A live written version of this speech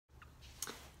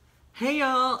Hey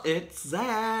y'all, it's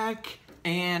Zach,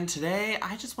 and today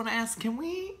I just want to ask, can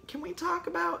we talk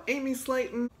about Amy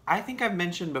Slaton? I think I've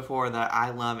mentioned before that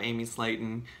I love Amy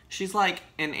Slaton. She's like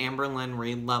in Amberlynn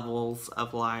Reid levels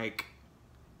of like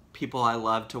people I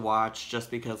love to watch just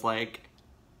because like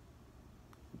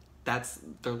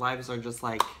their lives are just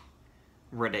like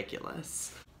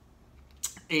ridiculous.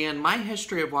 And my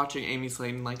history of watching Amy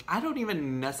Slaton, like I don't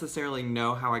even necessarily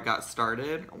know how I got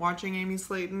started watching Amy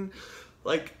Slaton.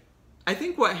 Like, I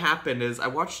think what happened is I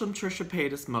watched some Trisha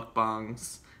Paytas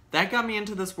mukbangs. That got me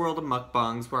into this world of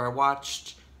mukbangs where I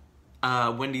watched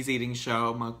Wendy's Eating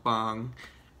Show mukbang.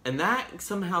 And that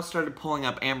somehow started pulling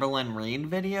up Amberlynn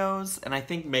Reid videos. And I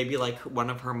think maybe like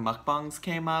one of her mukbangs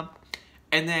came up.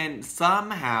 And then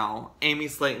somehow Amy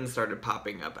Slaton started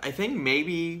popping up. I think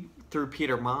maybe through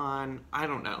Peter Mon. I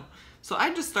don't know. So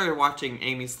I just started watching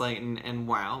Amy Slaton and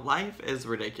wow, life is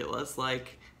ridiculous.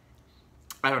 Like,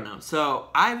 I don't know. So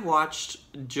I've watched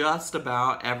just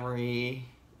about every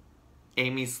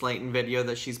Amy Slaton video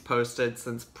that she's posted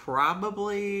since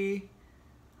probably,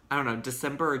 I don't know,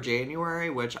 December or January,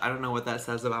 which I don't know what that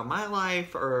says about my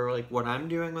life or like what I'm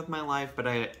doing with my life, but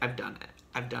I've done it.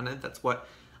 I've done it. That's what,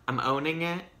 I'm owning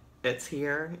it. It's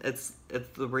here. It's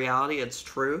the reality. It's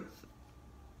truth.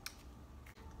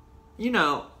 You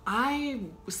know, I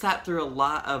sat through a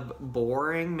lot of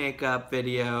boring makeup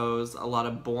videos, a lot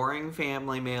of boring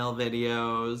family mail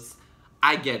videos.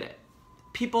 I get it.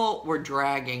 People were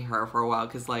dragging her for a while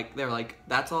because, like, they're like,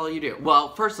 that's all you do.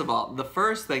 Well, first of all, the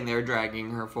first thing they were dragging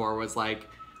her for was, like,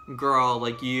 girl,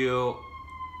 like, you...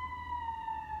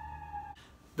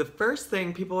 The first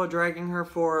thing people were dragging her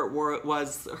for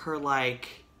was her,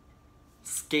 like,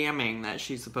 scamming that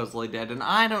she supposedly did. And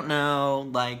I don't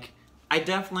know, like... I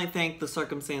definitely think the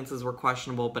circumstances were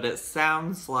questionable, but it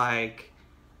sounds like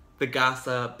the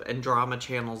gossip and drama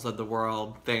channels of the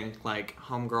world think like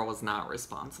homegirl was not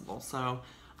responsible. So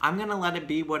I'm gonna let it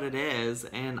be what it is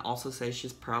and also say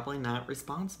she's probably not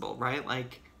responsible, right?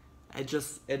 Like, it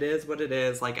is what it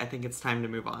is. Like, I think it's time to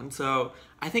move on. So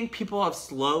I think people have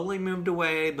slowly moved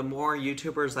away. The more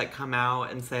YouTubers that come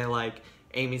out and say like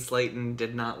Amy Slaton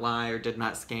did not lie or did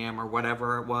not scam or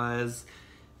whatever it was,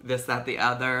 this, that, the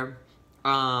other.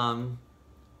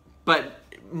 But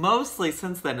mostly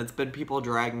since then, it's been people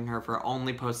dragging her for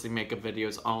only posting makeup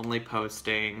videos, only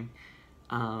posting,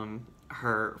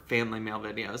 her family mail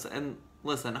videos. And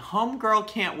listen, homegirl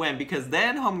can't win because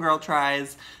then homegirl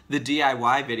tries the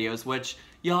DIY videos, which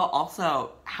y'all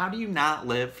also, how do you not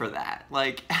live for that?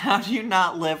 Like, how do you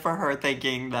not live for her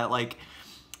thinking that like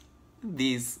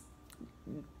these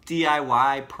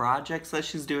DIY projects that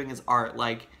she's doing is art?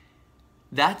 Like,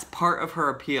 that's part of her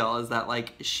appeal, is that,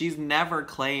 like, she's never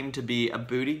claimed to be a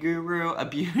beauty guru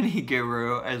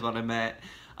is what I meant.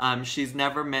 She's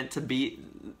never meant to be,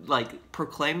 like,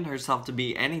 proclaimed herself to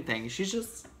be anything. She's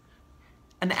just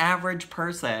an average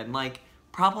person, like,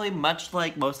 probably much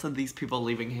like most of these people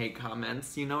leaving hate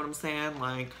comments, you know what I'm saying?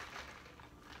 Like,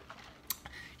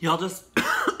 y'all just,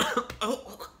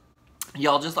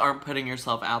 y'all just aren't putting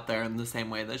yourself out there in the same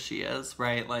way that she is,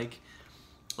 right? Like,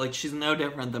 she's no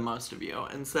different than most of you.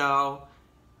 And so,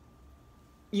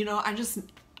 you know, I just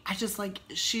like,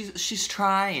 she's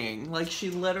trying. Like, she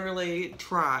literally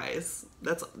tries.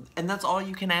 That's all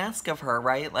you can ask of her,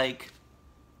 right? Like,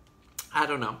 I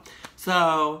don't know.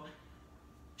 So,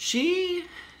 she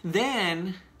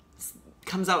then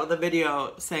comes out with a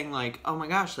video saying like, oh my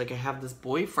gosh, like I have this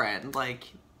boyfriend,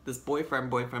 like this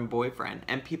boyfriend.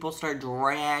 And people start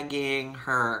dragging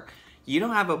her. You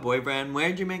don't have a boyfriend.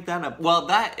 Where'd you make that up? Well,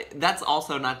 that's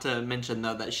also not to mention,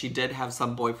 though, that she did have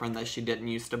some boyfriend that she didn't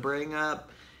used to bring up.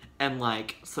 And,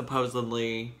 like,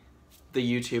 supposedly the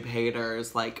YouTube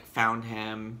haters, like, found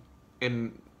him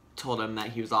and told him that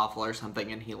he was awful or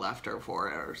something and he left her for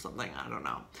it or something. I don't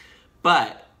know.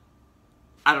 But,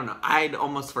 I don't know. I'd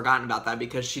almost forgotten about that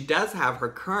because she does have her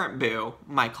current boo,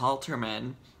 Mike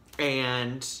Halterman.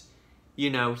 And,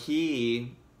 you know,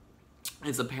 he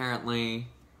is apparently...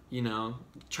 you know,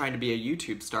 trying to be a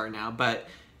YouTube star now, but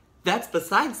that's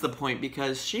besides the point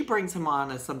because she brings him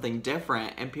on as something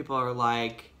different and people are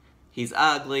like, he's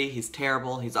ugly, he's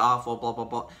terrible, he's awful, blah, blah,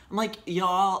 blah. I'm like,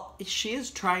 y'all, she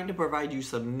is trying to provide you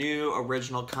some new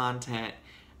original content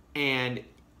and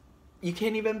you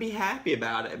can't even be happy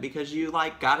about it because you,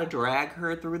 like, gotta drag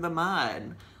her through the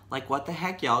mud. Like, what the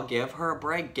heck, y'all? Give her a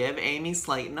break. Give Amy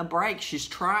Slaton a break. She's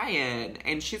trying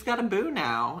and she's got a boo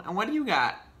now. And what do you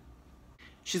got?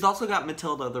 She's also got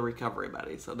Matilda, the recovery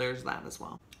buddy, so there's that as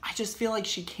well. I just feel like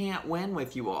she can't win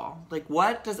with you all. Like,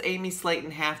 what does Amy Slaton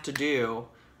have to do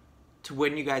to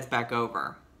win you guys back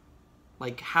over?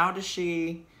 Like, how does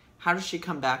she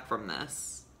come back from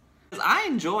this? I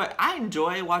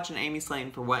enjoy watching Amy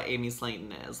Slaton for what Amy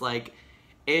Slaton is. Like,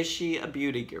 is she a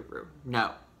beauty guru?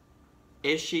 No.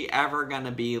 Is she ever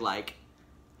gonna be like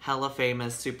hella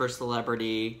famous, super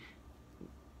celebrity,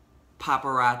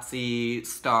 paparazzi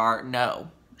star? No.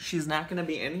 She's not gonna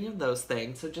be any of those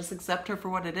things, so just accept her for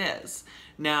what it is.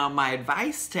 Now, my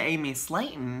advice to Amy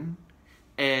Slaton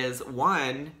is,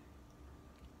 one,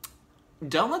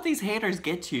 don't let these haters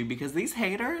get to you, because these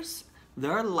haters,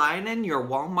 they're lining your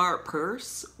Walmart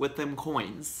purse with them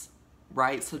coins,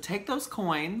 right? So take those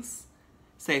coins,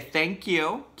 say thank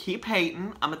you, keep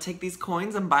hating. I'm gonna take these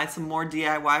coins and buy some more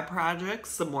DIY projects,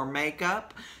 some more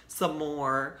makeup, some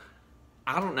more,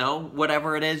 I don't know,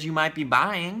 whatever it is you might be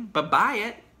buying, but buy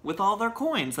it with all their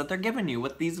coins that they're giving you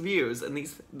with these views and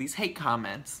these hate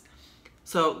comments.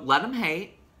 So let them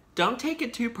hate. Don't take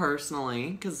it too personally,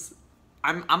 because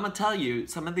I'm gonna tell you,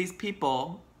 some of these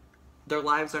people, their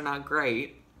lives are not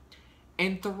great.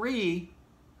 And three,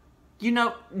 you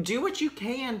know, do what you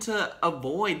can to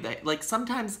avoid that. Like,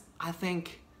 sometimes I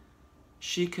think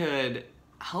she could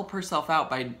help herself out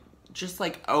by just,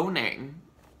 like, owning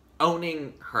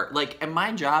her. Like, in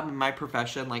my job, in my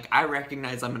profession, like, I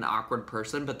recognize I'm an awkward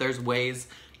person, but there's ways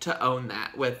to own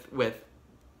that with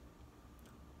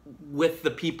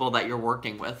the people that you're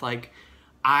working with. Like,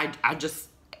 I just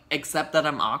accept that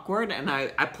I'm awkward, and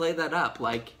I play that up.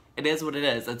 Like, it is what it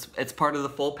is. It's part of the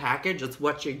full package. It's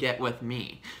what you get with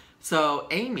me. So,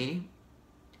 Amy,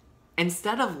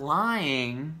 instead of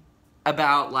lying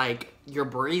about, like, your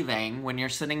breathing when you're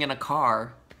sitting in a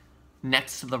car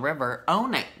next to the river,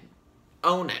 own it.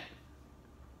 Own it.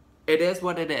 It is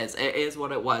what it is. It is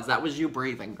what it was. That was you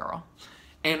breathing, girl.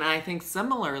 And I think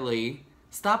similarly,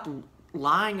 stop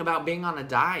lying about being on a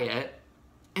diet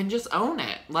and just own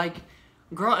it. Like,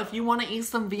 girl, if you want to eat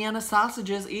some Vienna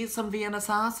sausages, eat some Vienna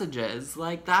sausages.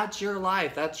 Like, that's your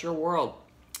life. That's your world.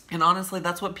 And honestly,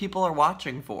 that's what people are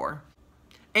watching for.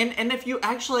 And if you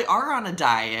actually are on a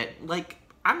diet, like,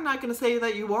 I'm not going to say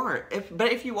that you aren't.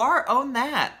 But if you are, own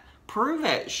that. Prove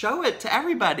it. Show it to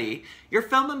everybody. You're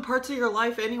filming parts of your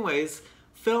life anyways.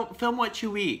 Film what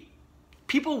you eat.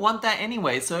 People want that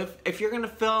anyway. So if you're going to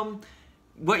film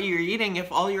what you're eating,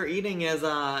 if all you're eating is,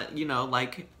 you know,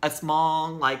 like a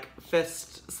small, like,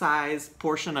 fist-sized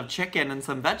portion of chicken and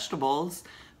some vegetables,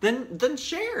 then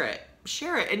share it.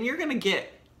 Share it. And you're going to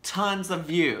get tons of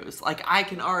views. Like, I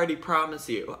can already promise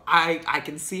you. I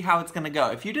can see how it's going to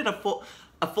go. If you did a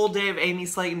full day of Amy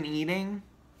Slaton eating,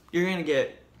 you're going to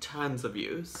get tons of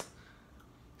views.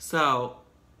 So,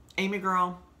 Amy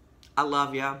girl, I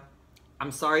love ya.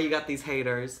 I'm sorry you got these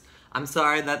haters. I'm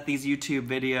sorry that these YouTube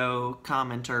video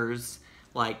commenters,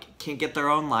 like, can't get their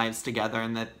own lives together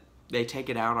and that they take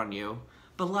it out on you.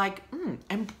 But, like,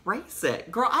 embrace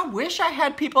it. Girl, I wish I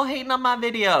had people hating on my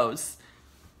videos.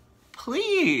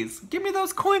 Please, give me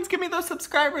those coins, give me those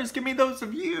subscribers, give me those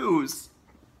views.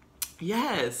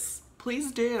 Yes,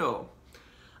 please do.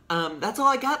 That's all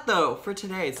I got, though, for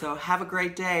today. So have a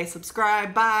great day.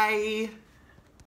 Subscribe. Bye.